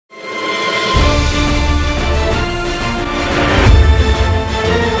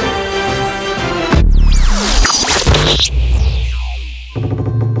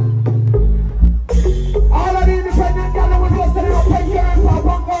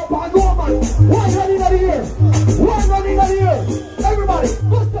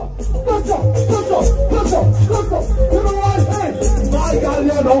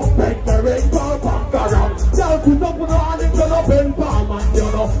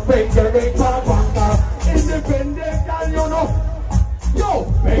make the ring pop bunker. Independent girl, you know. Yo,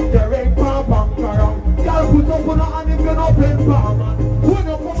 make the ring pop bunker. Girl, put up on her hand if you're not paying for man. When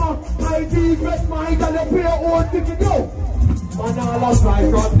you come up, ID, bet my girl, you pay your own ticket, yo. Man, all of fly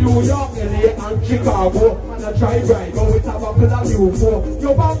from New York, LA and Chicago. And I try right, but with a buckle of you for.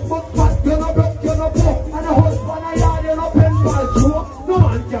 Your back foot fat, you're not broke, you're not poor. And a husband, a yard, you're not pen for show. No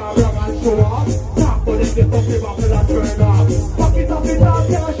man can brag and show off. Talk, but if you touch the buckle and turn off. Fuck it up, get a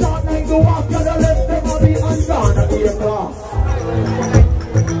shot like the walk. And the left them on the undone at the class.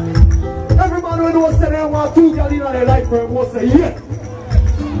 Every man who knows that they want two girls in their life for him will say yeah.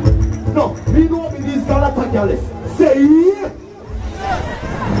 No, we know me these girls are girls. Say yeah.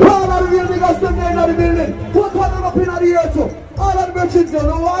 All of the real niggas them there in the building. Put one of them up in the air too. All of the merchants, you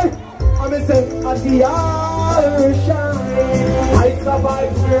know why? I'm saying, at the ocean, I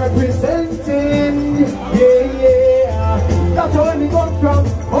survive representing. Yeah, yeah. That's how we got from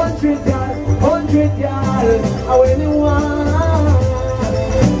 100 y'all, how anyone.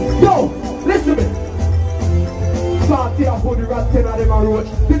 Yo, listen to me. 40 I put the rat 10 of them a roach.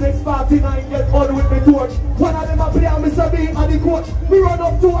 The next 49 get on with the torch. One of them a play and Mr. B and the coach. We run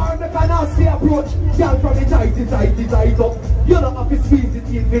up to her and make a nasty approach. Girl from the tight up. You don't have to squeeze it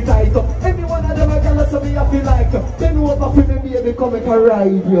in the tight up. Every one of them a girl so me I feel like then over for me baby come make a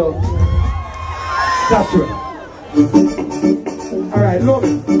ride yo. That's right. Alright, love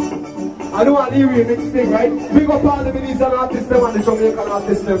it. I don't want to remix thing, right? Big up all the Venetian artists them and the Jamaican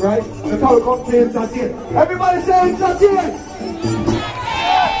artists them, right? The power come to entertain. Everybody say entertain!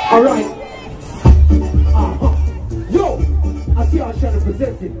 Alright. Yo! I see how I'm trying to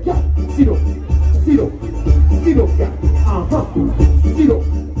present it. Yeah, sit up, yeah. Sit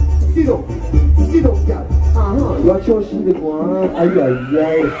up, yeah. Watch your shit, boy. Ay.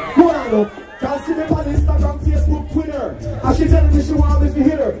 Hold on, look. Can't see me on Instagram, Facebook, Twitter. And she telling me she want me to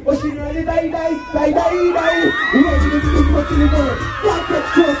hit her. But she nearly die. Ready to speak what she deliver. Can't catch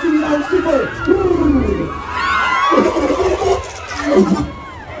close to the and shiver.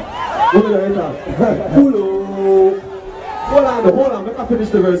 Hold on, make I finish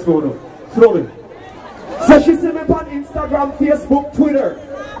the verse for now. Slowly. So she see me on Instagram, Facebook, Twitter.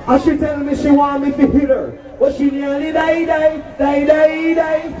 And she telling me she want me to hit her. But she nearly die.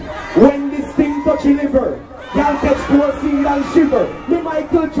 When this thing touch your liver, can't catch pussy and shiver. Me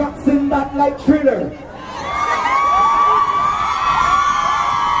Michael Jackson that like Thriller.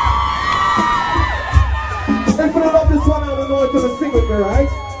 If you love this one, I don't know if you're sing with me, right?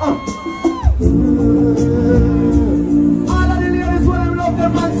 All of the ladies when I love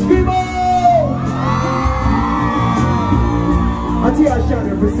them and scream oh! I see I shall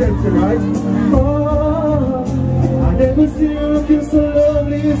represent you, right? Oh, I never see you looking so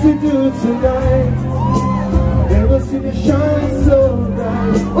lovely as you do tonight. I never see you shine so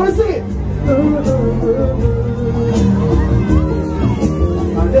bright. Wanna see it?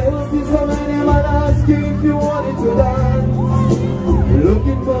 I never see so many men ask you if you wanted to dance. You're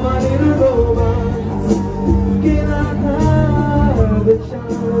looking for my little romance. Can I have a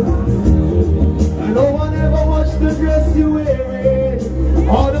chance? And no one ever watched the dress you wearing,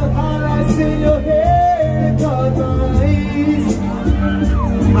 all the highlights in your hair caught my eyes.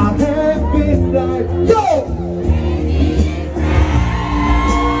 I have been like, yo!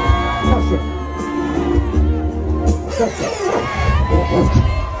 That's it.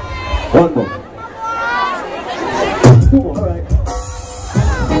 One more. Two more. Alright.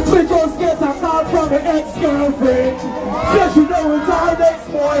 We just get a call from an ex-girlfriend. Says she know it's our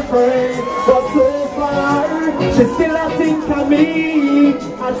ex-boyfriend. But so far, she still a think of me. I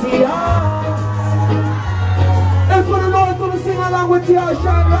see her. If you don't know it's gonna sing along with T.R.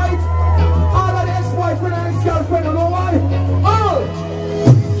 Shine, right? All of the ex-boyfriend and ex-girlfriend, you know why? Oh!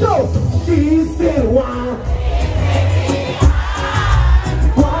 So, she still wants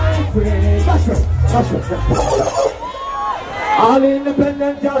boyfriend. That's right. All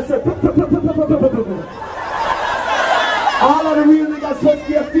independent girls say all of the real niggas supposed to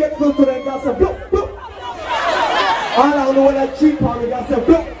be faithful to them girls say bloop. All of the way that cheap on the girls say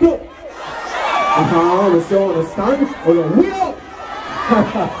bloop. You still understand? Hold on, wheel up!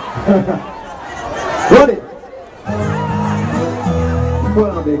 Run it! Hold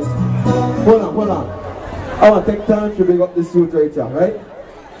on, babes. Hold on. I want to take time to bring up this suit right here, right?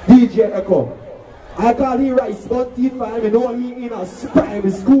 DJ Echo. I call he right spontaneous for him, I know he in a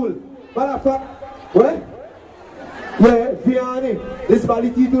primary school. Matter of fact, what? Yeah, Vianney. This body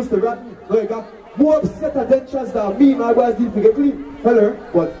teeth used to rat me. No, he got more upset adventures than me, my boys did to get clean. Hello,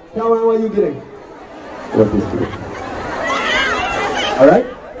 what? Now what are you getting? What is this? Alright?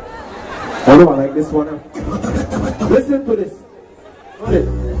 I know I like this one. Listen to this. Got it.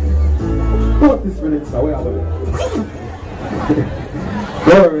 What is feeling, sir? Where are we?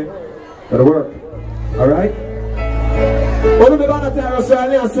 Don't worry. Gotta work. Alright? What are we gonna tell us right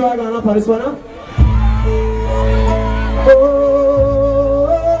now? So I'm gonna put this one up.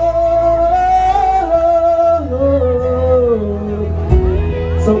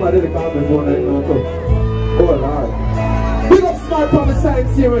 Somebody to call me for that now too. Oh Lord. Big up Smart Promise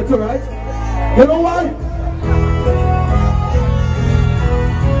Science here, alright? You know why?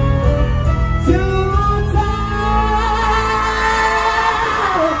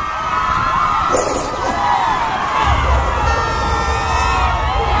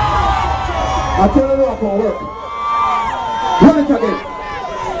 I tell you what, gonna work. Run it again.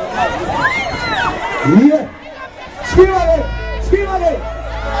 Yeah. Scream again. Scream again.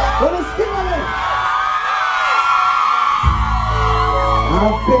 Wanna scream again?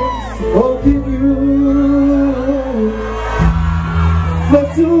 I've been smoking you for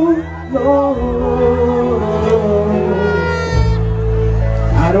too long.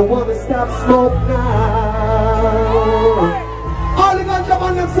 I don't wanna stop smoke now. All the ganja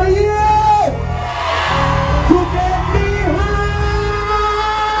man them say yeah. To get me high.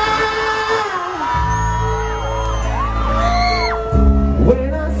 When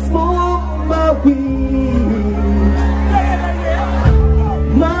I smoke my weed,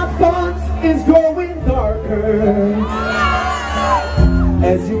 my thoughts is growing darker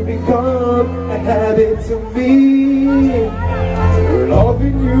as you become a habit to me.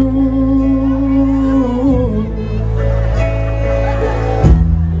 Loving you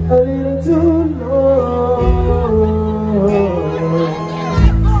a little too long.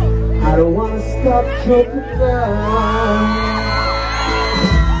 I don't want to stop choking down.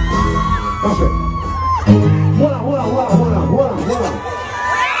 That's it. Hold on.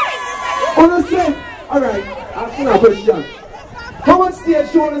 On a sec. Alright, asking a question. How much stage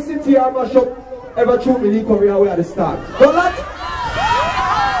show on the city or mash up ever threw me the career away at the start? Don't that?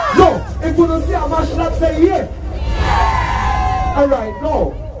 No, if you don't see a mash up, say yeah. Alright,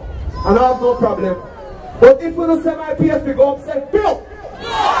 no. And I have no problem. But if you don't say my PF figure up, say Bill.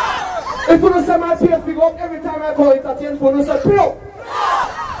 If you don't say my PF figure up, every time I go entertain, if you don't say Bill.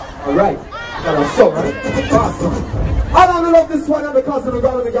 Alright. That's so right. Awesome. I don't love this one because we're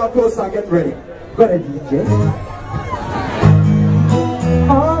going to get closer and get ready. Go ahead, DJ.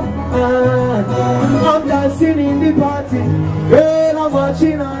 I'm dancing in the party. Girl, I'm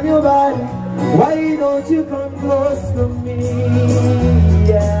watching on your body. Why don't you come close to me?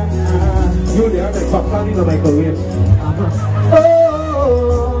 Yeah. You there, the popcorn in the microwave.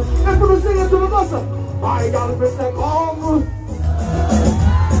 Oh, if you sing it to the bossa, I gotta press the come.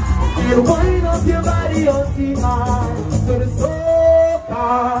 You wind up your body on the high to the soca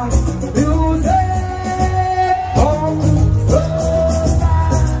music. Come closer.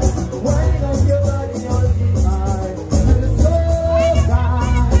 Wind up your body on the high to the soca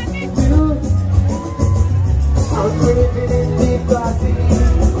music. I'm living in the party.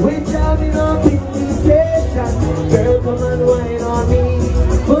 We're jamming up in the station. Girl, come and wine on me.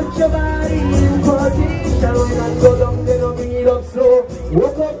 Put your body in position. When I go down, then I'll bring it up slow.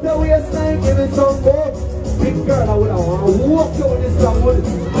 Walk up the waistline, give it some more. Big girl, I would want to walk you with this song.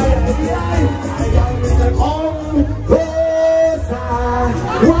 I come closer.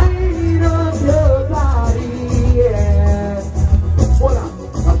 Wind up your body, yeah. Hold on,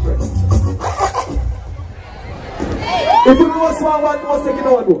 that's right. If you know what's one more second, I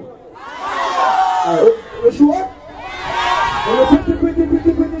want to go. Alright, you sure? Are you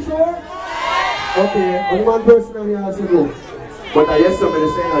pretty sure? Okay, only one person on here has to go. But I hear somebody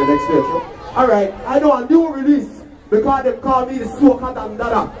saying on the next stage. Alright, I know a new release because they call me the Soca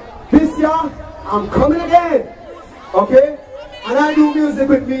Dandada. This year, I'm coming again. Okay? And I do music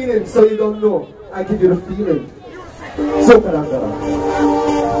with meaning, so you don't know. I give you the feeling. Soca Dandada.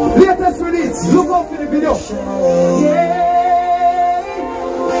 Latest release, look out for the video. Yeah,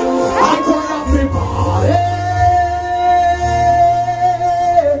 I'm gonna be party.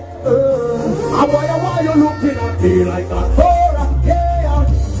 Why you looking at me like that?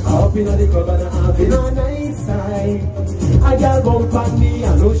 Up in the club and I've been a nice time. A girl bump on me, I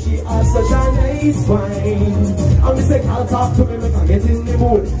know she has such a nice wine. I'm just like, I'll talk to me, make her get in the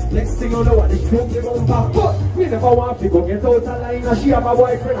mood. Next thing you know what, it's broke the bumper. But me never want to go get out of line. And she have a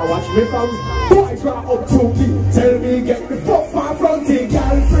boyfriend, I watch me from. Boy draw up to me, tell me get the fuck far from the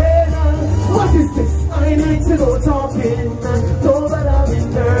girlfriend. What is this? I need to go talking. Don't bother me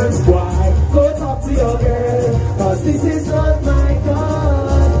nerves, boy. Go talk to your girl, cause this is not my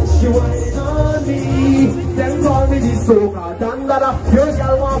God. She whining on me. Them call me the Soca Dandada. Your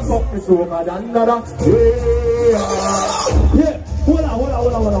girl want fuck me Soca Dandada. Yeah. Hold on.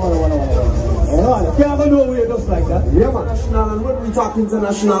 can't go nowhere just like that. Yeah, man. National, and when we talk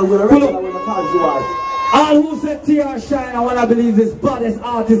international, we're regular, we're casual. All who said T.R. Shine, I wanna believe this baddest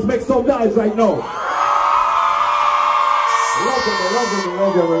artist. Make some noise right now. Love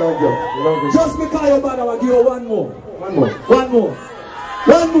you. Just because you're bad, I will give you one more. One more.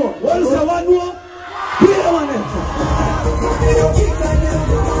 What you say, one more? Play the one then.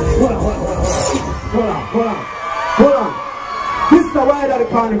 Hold on. This is the ride of the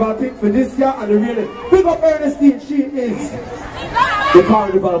carnival thing for this year, and the really big up Ernestine. She is the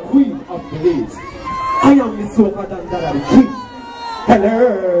carnival queen of Belize. I am the soca dandada, the king. Hello.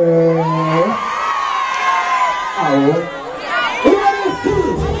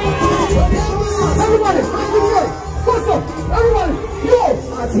 Everybody, what's up? Everybody, yo!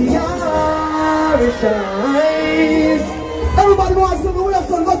 Everybody wants to know where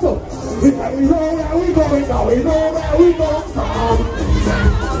son, what's up? We know where we going now, we know where we come from.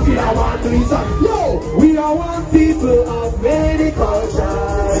 We are one reason, yo! We are one people of many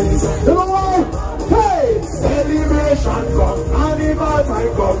cultures. You know what? Hey! Celebration come, carnival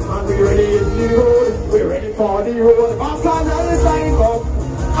time come, and we ready in the road, we ready for the road. Back on the sign come,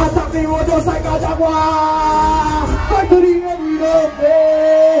 attack the road just like a jaguar. Fight to the end, we don't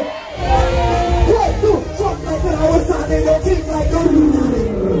play. One, two, truck like an hour, standing your feet like a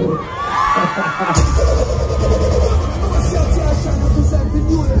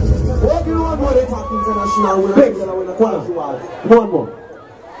One more, they talk international, we're regular, we're casual. One more.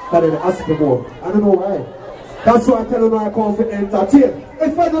 That is ask for more. I don't know why. That's why I tell them I come for entertain.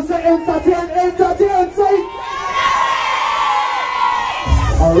 If I don't say entertain, say.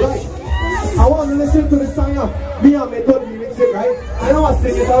 Alright. I want to listen to the song. Me and me told you mix it, right? I know I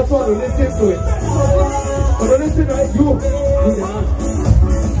sing it, I just want to listen to it. But don't listen, right? You.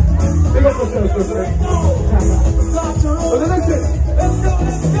 Big up yourself, good friend. But listen. Let's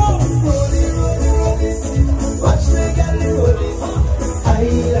go. Watch me get it rolling. I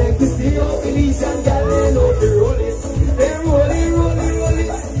like to see your Belize and gal they know the rolling. They're rolling.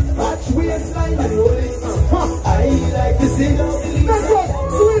 Watch waistline and rolling. I like to see your Belize. Let's go,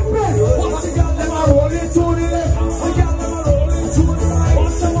 sweet man. Watch the gal them a rolling to the left. The gal them a rolling to the right.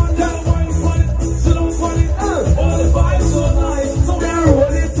 Watch the one that wine for it, slow for it. All the vibes so nice. So they're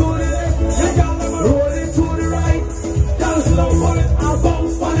rolling to the left. The gal them a rolling to the right. Gal slow for it, I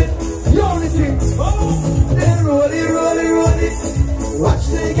bounce for it. Yo, listen. They're rolling. Watch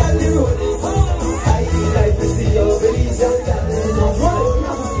the galley rolling. I like to see your Belize and galley rolling.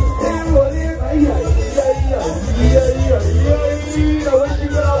 They're rolling. When you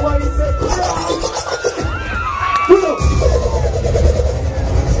gonna wine, say, pull up.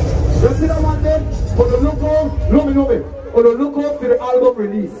 You see that one there? For the look out, for the look out for the album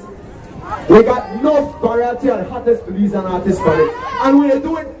release. We got enough variety and hottest Belizean artists for it. And we're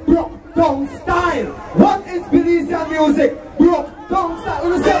doing broke down style. What is Belizean music? Broke down style.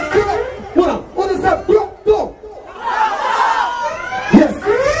 What is that? What is that? Broke down. Yes.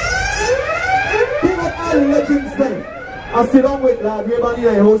 Big up all the legends then. I sit down with lad, we man in a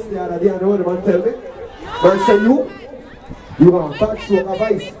house the other day and the man tell me. Man say you want bad soca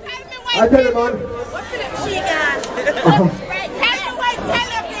vice. I tell him man.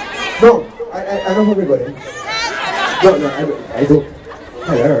 No, I don't have everybody. No, I don't.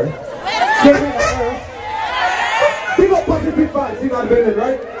 Hello. Big up positive vibes, you know Brendan,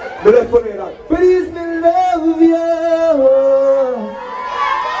 right? But let's put it on. Please me love you.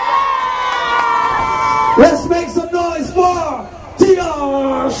 Let's make some noise for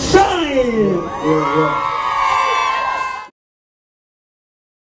T.R. Shine. Yeah.